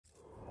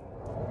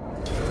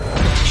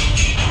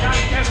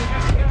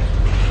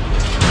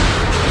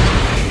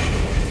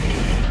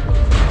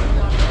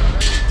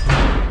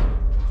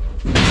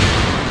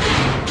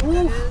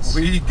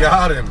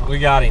got him. We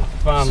got him,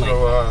 finally.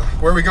 So,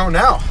 where are we going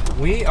now?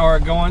 We are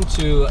going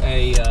to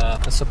a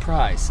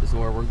surprise is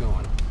where we're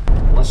going.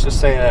 Let's just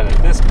say that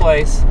at this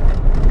place,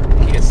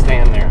 he can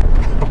stand there.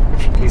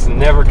 He's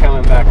never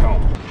coming back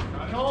home.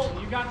 Cole,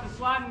 you got the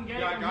sliding gate?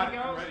 Yeah, I got it.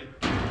 I'm ready.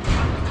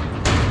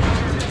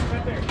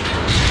 Right there.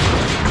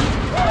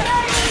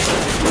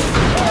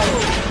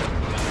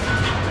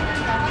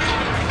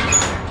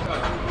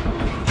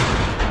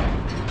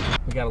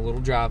 We got a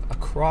little drive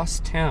across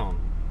town,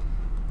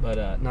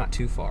 but not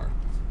too far.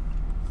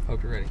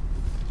 Hope you're ready.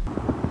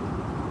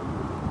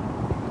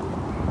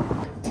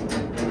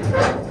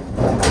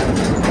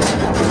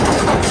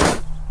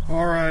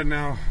 All right,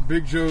 now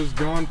Big Joe's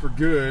gone for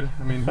good.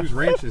 I mean, whose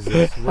ranch is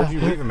this? Where'd you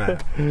leave him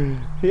at?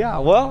 Yeah,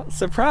 well,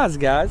 surprise,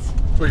 guys.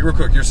 Wait, real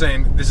quick, you're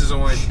saying this is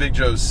only Big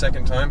Joe's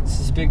second time? This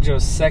is Big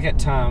Joe's second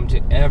time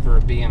to ever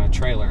be in a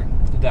trailer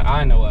that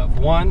I know of.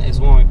 One is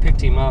when we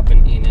picked him up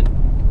in Enid.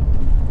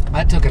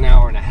 I took an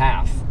hour and a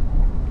half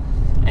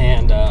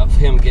and of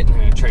him getting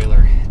in a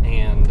trailer,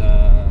 and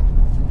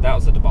that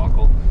was a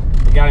debacle.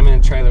 We got him in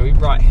a trailer. We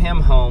brought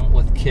him home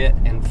with Kit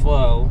and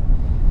Flo.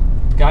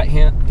 Got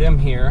them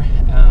here,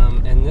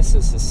 and this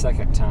is the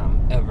second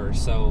time ever.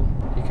 So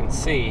you can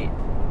see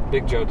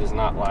Big Joe does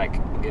not like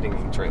getting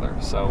in the trailer.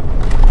 So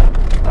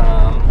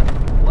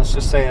let's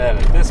just say that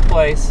at this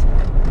place,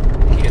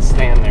 he can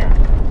stand there,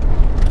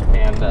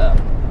 and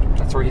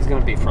that's where he's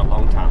going to be for a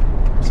long time.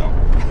 So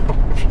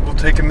we'll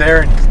take him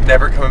there, and he's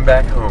never coming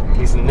back home.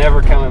 He's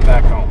never coming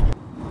back home.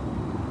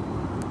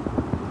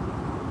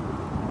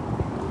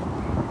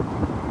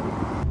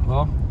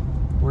 Well,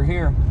 we're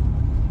here.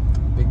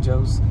 Big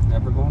Joe's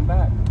never going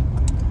back.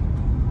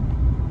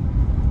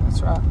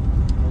 That's right.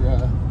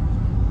 We're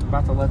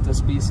about to let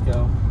this beast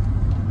go.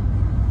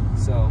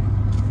 So,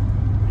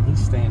 and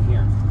he's staying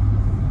here.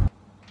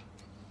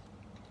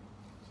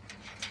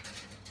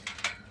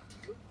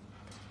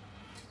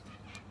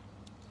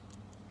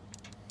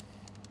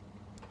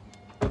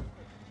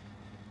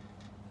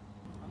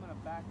 I'm gonna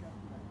back up.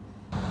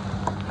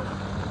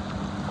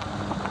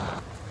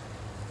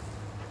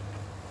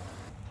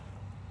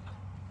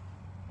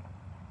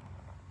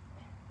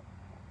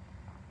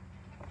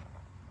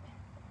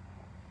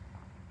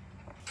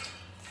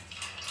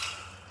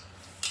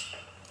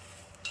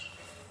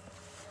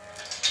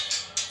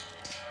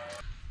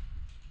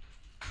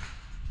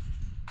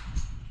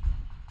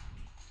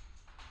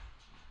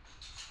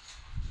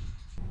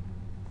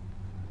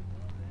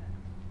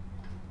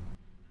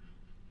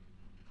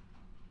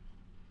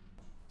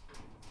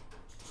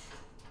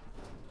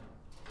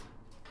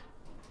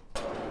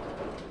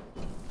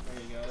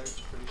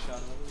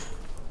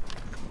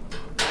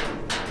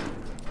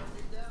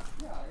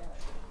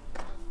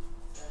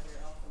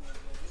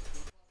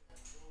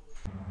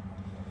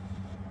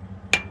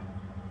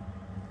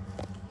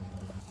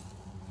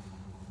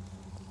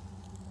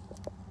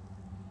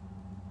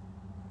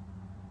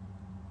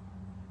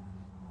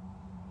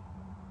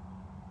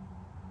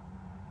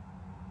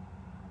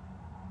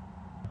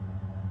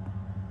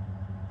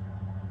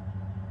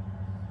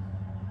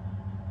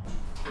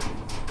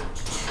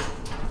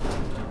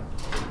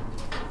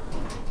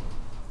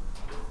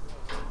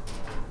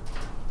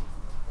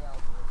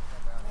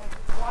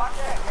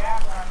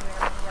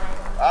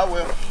 I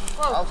will.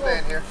 I'll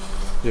stand here.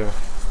 Yeah.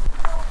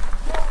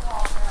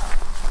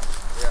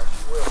 Yeah,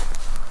 she will.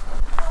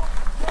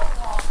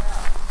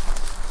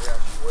 Yeah,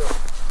 she will.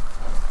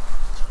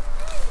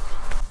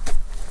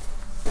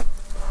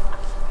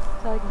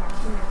 It's like my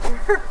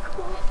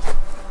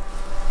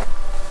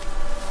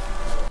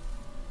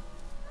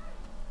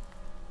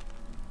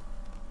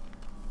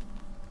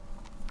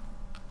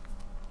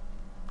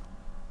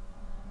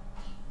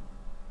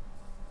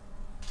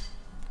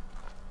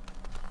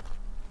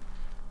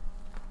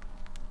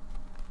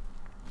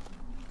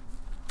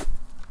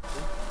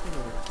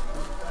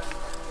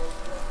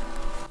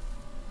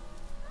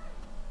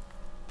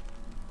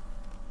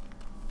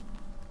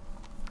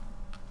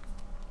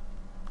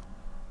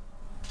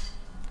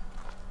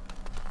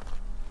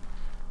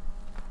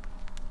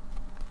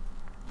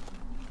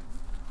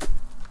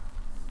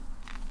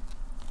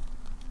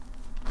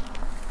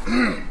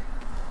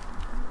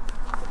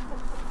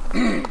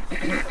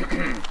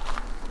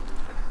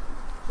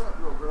What's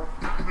up, little girl?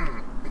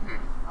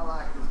 I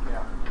like this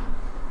cow.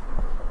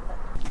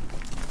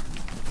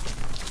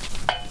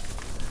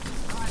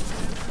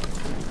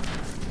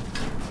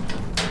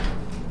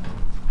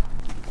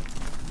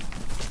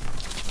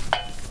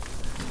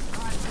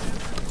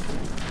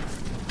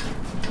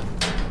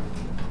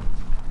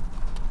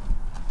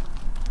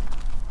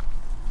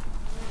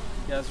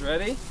 You guys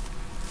ready?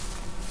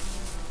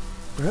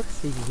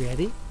 Brooks, are you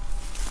ready?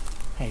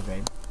 Hey,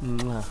 babe.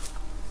 Mwah.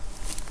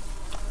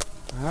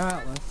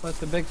 Alright, let's let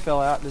the big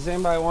fella out. Does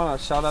anybody want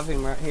a shot of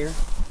him right here?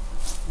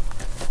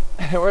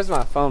 Where's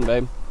my phone,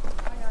 babe? I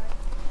got it.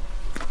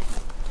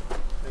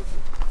 Thank you.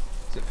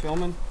 Is it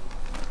filming?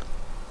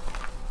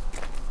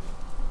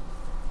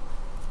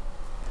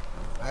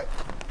 Hey.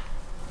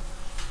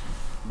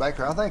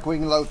 Baker, I think we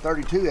can load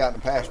 32 out in the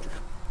pasture.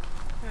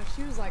 No,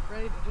 she was like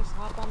ready to just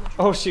hop on the truck.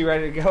 Oh, she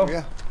ready to go?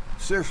 Yeah.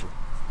 seriously.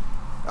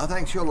 I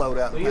think she'll load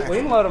out. We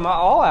can load them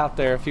all out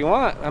there if you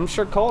want. I'm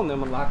sure Cole and them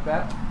would like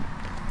that.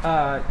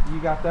 You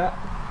got that?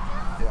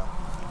 Yeah.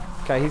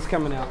 Okay, he's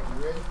coming out.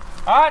 You ready?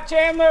 All right,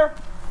 Chandler.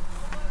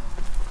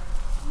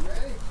 You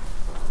ready?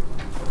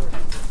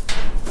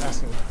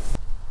 Ask him.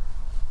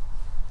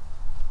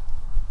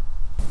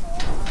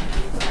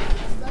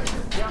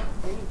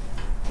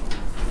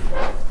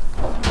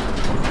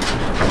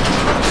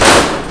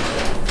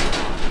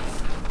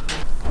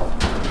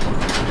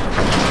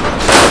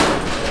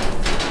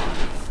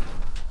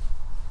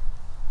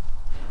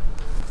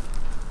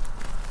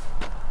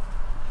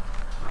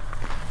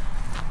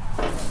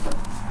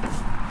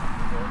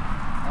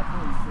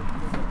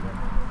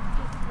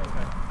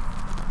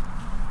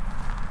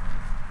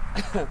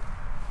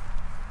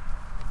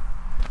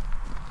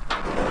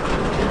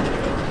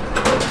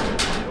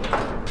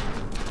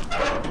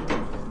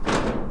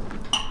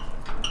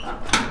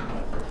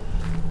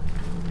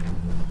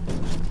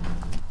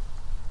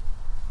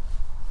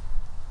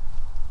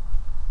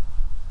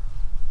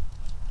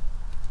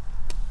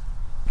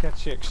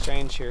 Catch the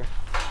exchange here.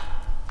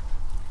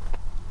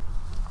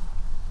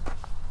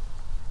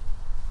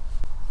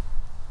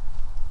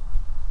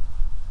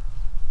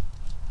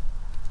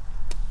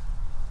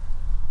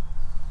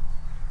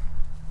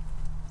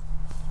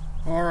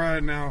 All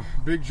right, now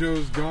Big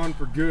Joe's gone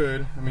for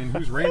good. I mean,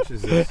 whose ranch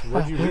is this?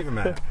 Where'd you leave him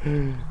at?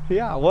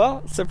 Yeah,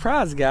 well,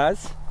 surprise,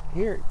 guys.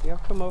 Here, y'all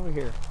come over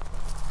here.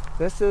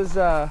 This is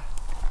our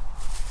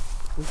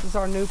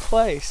new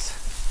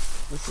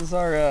place. This is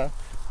our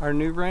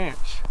new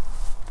ranch,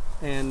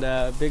 and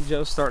Big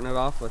Joe's starting it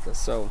off with us.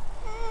 So,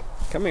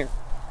 come here.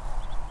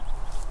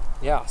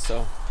 Yeah,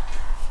 so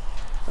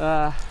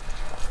I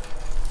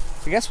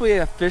guess we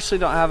officially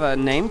don't have a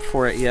name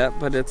for it yet,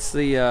 but it's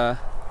the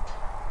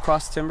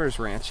Cross Timbers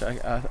Ranch,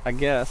 I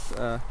guess.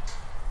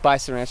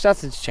 Bison Ranch.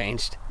 Nothing's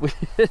changed.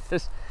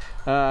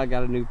 I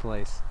got a new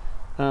place.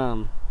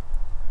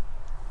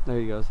 There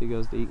he goes. He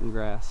goes to eating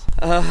grass.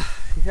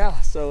 Yeah.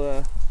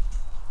 So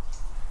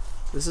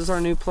this is our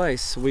new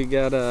place. We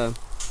got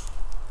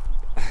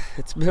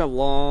it's been a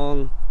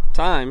long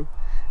time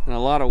and a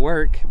lot of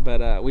work,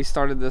 but we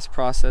started this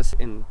process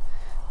in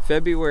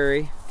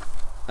February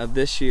of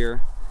this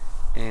year,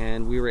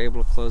 and we were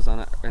able to close on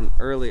it in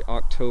early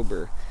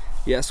October.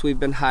 Yes, we've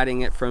been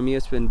hiding it from you.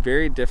 It's been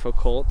very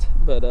difficult,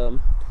 but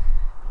and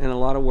a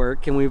lot of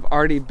work, and we've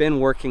already been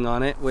working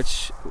on it,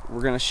 which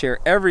we're going to share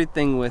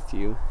everything with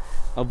you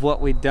of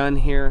what we've done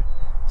here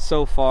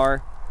so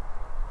far.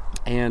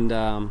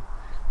 And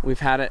we've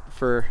had it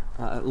for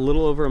a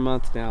little over a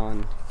month now,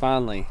 and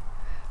finally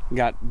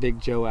got Big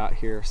Joe out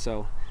here.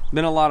 So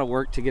been a lot of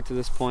work to get to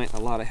this point, a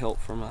lot of help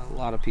from a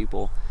lot of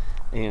people,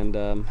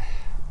 and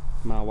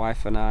my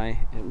wife and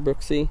I and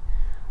Brooksy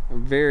are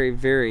very,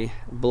 very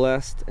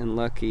blessed and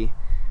lucky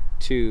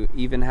to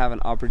even have an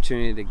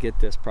opportunity to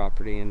get this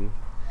property.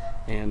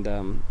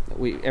 And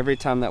we, every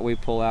time that we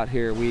pull out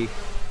here,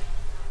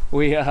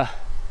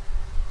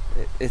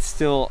 it's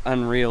still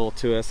unreal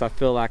to us. I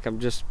feel like I'm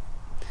just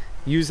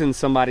using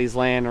somebody's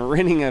land or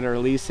renting it or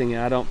leasing it.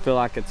 I don't feel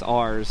like it's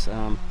ours,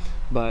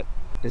 but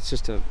it's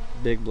just a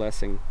big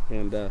blessing,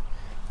 and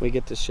we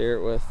get to share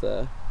it with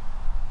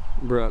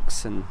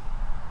Brooks, and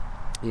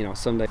you know,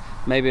 someday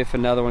maybe if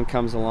another one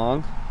comes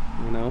along,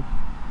 you know.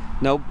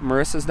 Nope,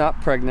 Marissa's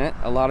not pregnant.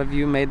 A lot of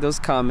you made those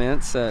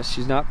comments.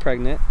 She's not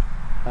pregnant,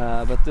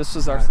 but this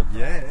was our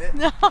surprise.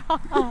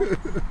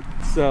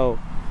 So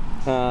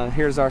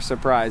here's our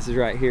surprise, is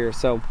right here.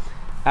 So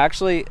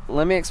actually,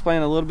 let me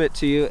explain a little bit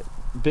to you.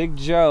 Big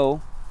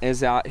Joe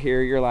is out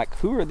here. You're like,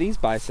 who are these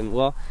bison?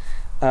 Well,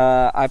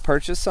 I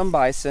purchased some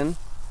bison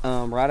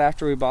right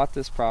after we bought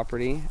this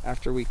property.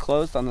 After we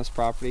closed on this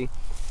property,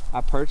 I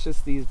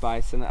purchased these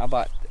bison. I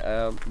bought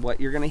what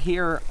you're gonna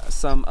hear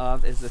some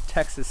of is the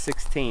Texas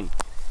 16.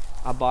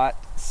 I bought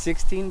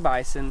 16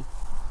 bison.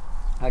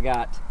 I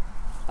got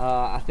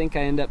I think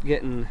I end up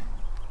getting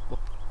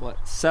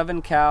what,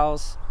 7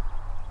 cows,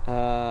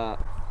 4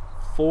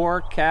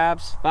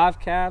 calves, 5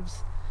 calves,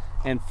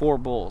 and 4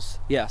 bulls.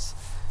 Yes,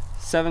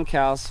 7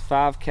 cows,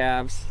 5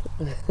 calves,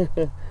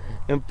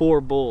 and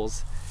 4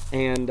 bulls.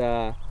 And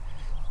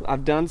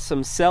I've done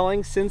some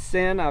selling since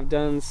then. I've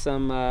done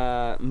some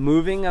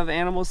moving of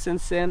animals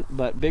since then.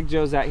 But Big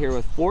Joe's out here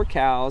with 4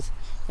 cows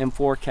and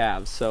 4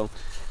 calves. So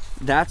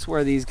that's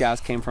where these guys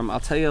came from.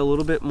 I'll tell you a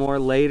little bit more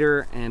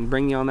later and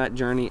bring you on that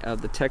journey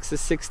of the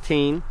Texas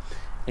 16.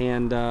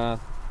 And I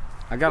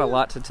got a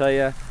lot to tell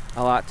you,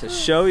 a lot to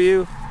show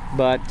you.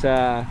 But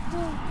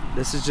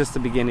this is just the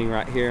beginning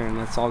right here, and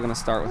it's all going to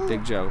start with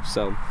Big Joe.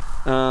 So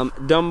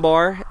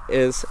Dunbar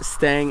is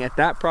staying at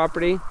that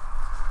property.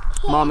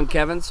 Mom and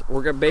Kevin's,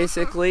 we're gonna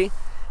basically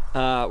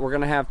we're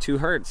gonna have 2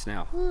 herds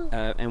now,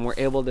 and we're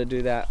able to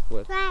do that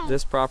with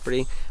this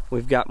property.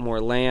 We've got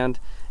more land,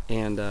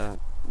 and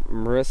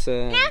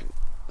Marissa,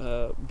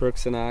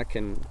 Brooks, and I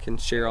can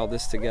share all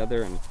this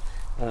together,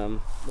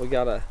 and we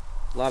got a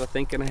lot of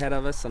thinking ahead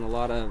of us and a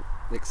lot of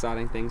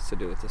exciting things to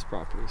do with this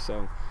property.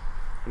 So,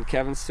 and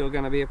Kevin's still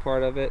gonna be a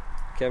part of it.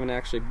 Kevin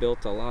actually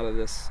built a lot of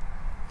this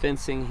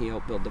fencing. He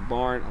helped build the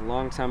barn a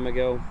long time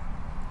ago,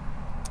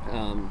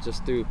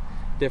 just through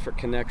different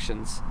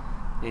connections.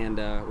 And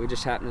we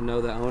just happened to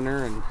know the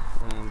owner and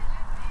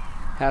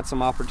had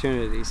some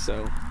opportunities.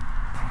 So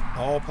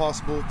all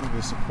possible through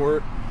the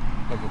support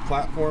of a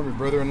platform your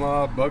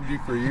brother-in-law bugged you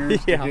for years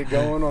to get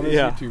going on this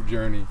YouTube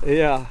journey.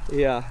 Yeah.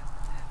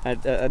 I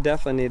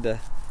definitely need to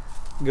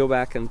go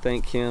back and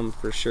thank him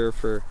for sure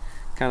for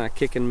kind of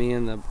kicking me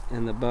in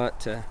the butt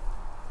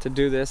to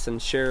do this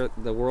and share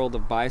the world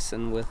of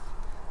bison with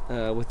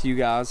you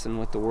guys and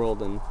with the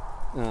world. And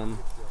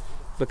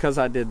because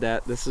I did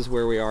that, this is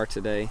where we are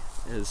today,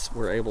 is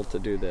we're able to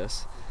do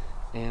this.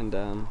 And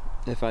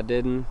if I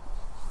didn't,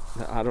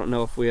 I don't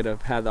know if we'd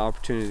have had the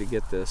opportunity to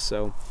get this.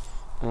 So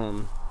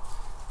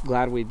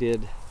glad we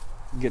did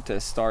get to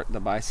start the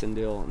bison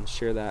deal and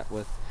share that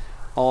with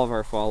all of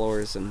our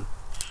followers and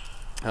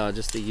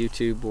just the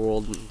YouTube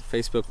world and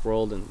Facebook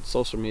world and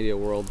social media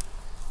world.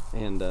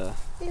 And I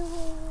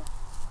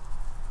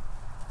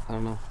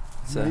don't know.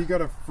 Now you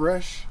got a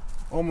fresh,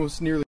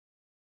 almost nearly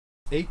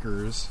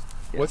acres.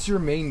 Yes. What's your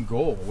main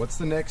goal? What's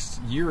the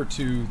next year or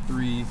 2,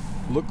 3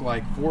 look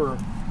like for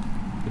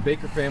the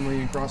Baker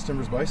family and Cross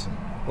Timbers Bison?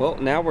 Well,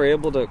 now we're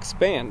able to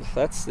expand.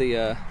 That's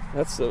the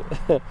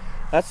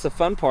that's the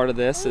fun part of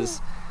this.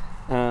 Is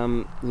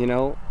you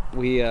know,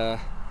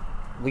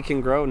 we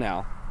can grow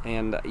now,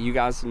 and you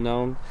guys have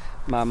known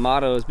my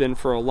motto has been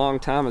for a long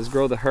time is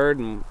grow the herd,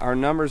 and our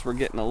numbers were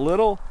getting a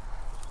little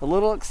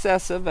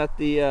excessive at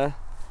the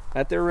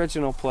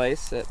original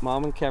place, at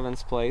Mom and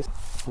Kevin's place.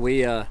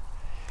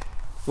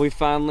 We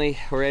finally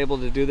were able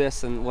to do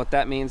this, and what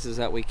that means is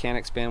that we can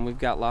expand. We've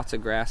got lots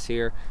of grass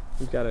here.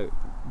 We've got a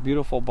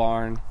beautiful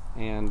barn,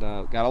 and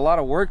got a lot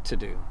of work to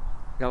do.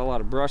 Got a lot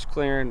of brush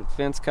clearing,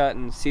 fence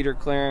cutting, cedar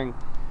clearing,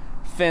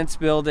 fence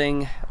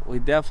building. We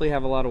definitely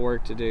have a lot of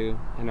work to do,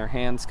 and our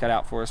hands cut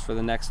out for us for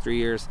the next 3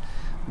 years.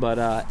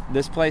 But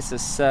this place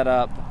is set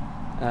up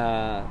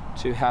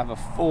to have a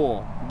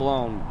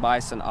full-blown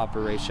bison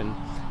operation,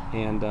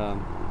 and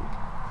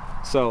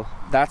so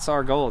that's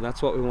our goal.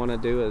 That's what we want to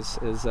do is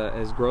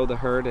grow the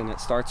herd, and it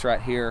starts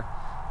right here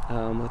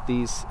with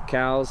these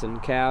cows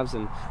and calves,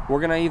 and we're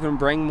gonna even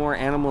bring more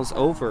animals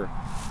over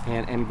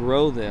and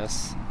grow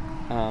this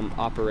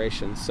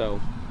operation. So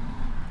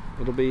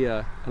it'll be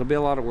a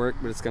lot of work,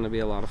 but it's gonna be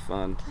a lot of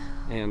fun,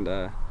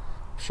 and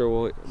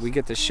sure we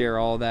get to share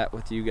all that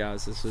with you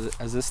guys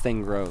as this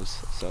thing grows.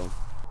 So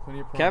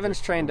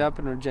Kevin's trained up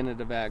in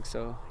regenerative ag,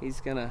 so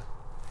he's gonna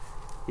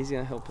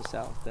help us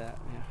out with that.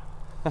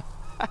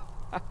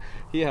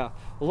 Yeah,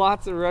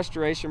 lots of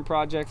restoration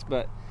projects,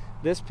 but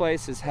this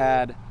place has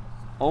had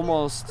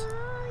almost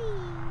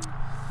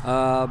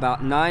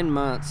about 9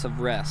 months of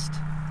rest,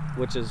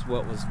 which is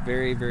what was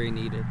very, very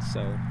needed.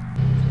 So